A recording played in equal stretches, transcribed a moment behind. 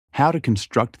How to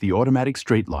construct the automatic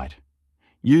streetlight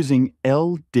using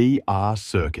LDR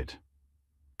circuit.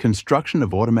 Construction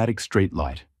of automatic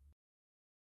streetlight.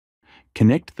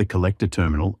 Connect the collector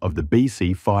terminal of the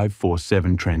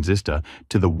BC547 transistor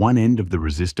to the one end of the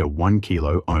resistor 1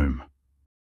 kilo ohm.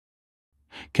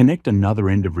 Connect another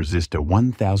end of resistor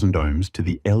 1000 ohms to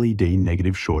the LED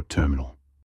negative short terminal.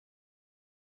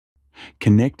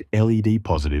 Connect LED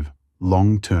positive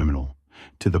long terminal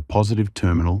to the positive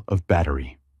terminal of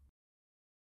battery.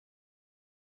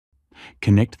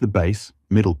 Connect the base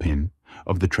middle pin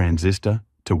of the transistor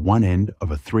to one end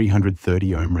of a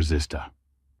 330 ohm resistor.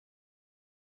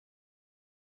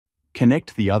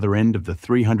 Connect the other end of the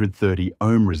 330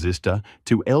 ohm resistor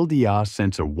to LDR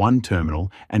sensor 1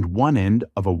 terminal and one end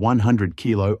of a 100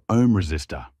 kilo ohm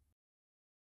resistor.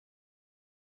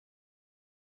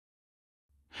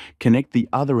 Connect the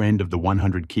other end of the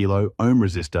 100 kilo ohm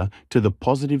resistor to the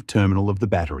positive terminal of the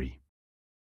battery.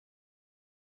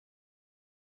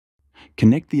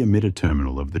 Connect the emitter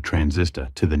terminal of the transistor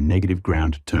to the negative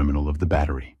ground terminal of the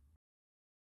battery.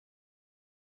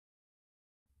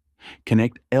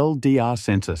 Connect LDR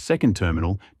sensor second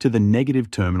terminal to the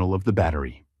negative terminal of the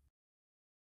battery.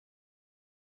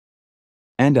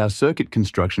 And our circuit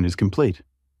construction is complete.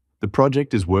 The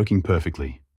project is working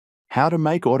perfectly. How to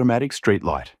make automatic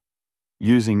streetlight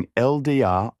using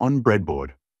LDR on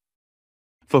breadboard.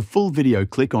 For full video,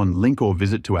 click on link or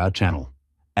visit to our channel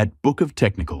at Book of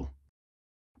Technical.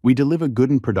 We deliver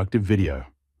good and productive video.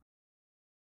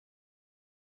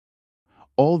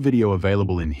 All video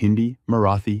available in Hindi,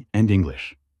 Marathi and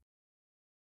English.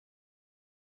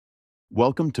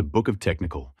 Welcome to Book of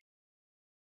Technical.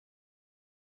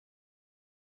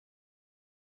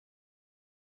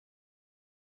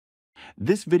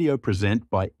 This video present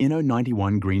by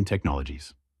Inno91 Green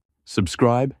Technologies.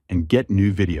 Subscribe and get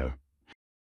new video.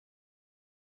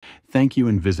 Thank you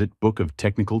and visit Book of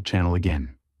Technical channel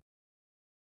again.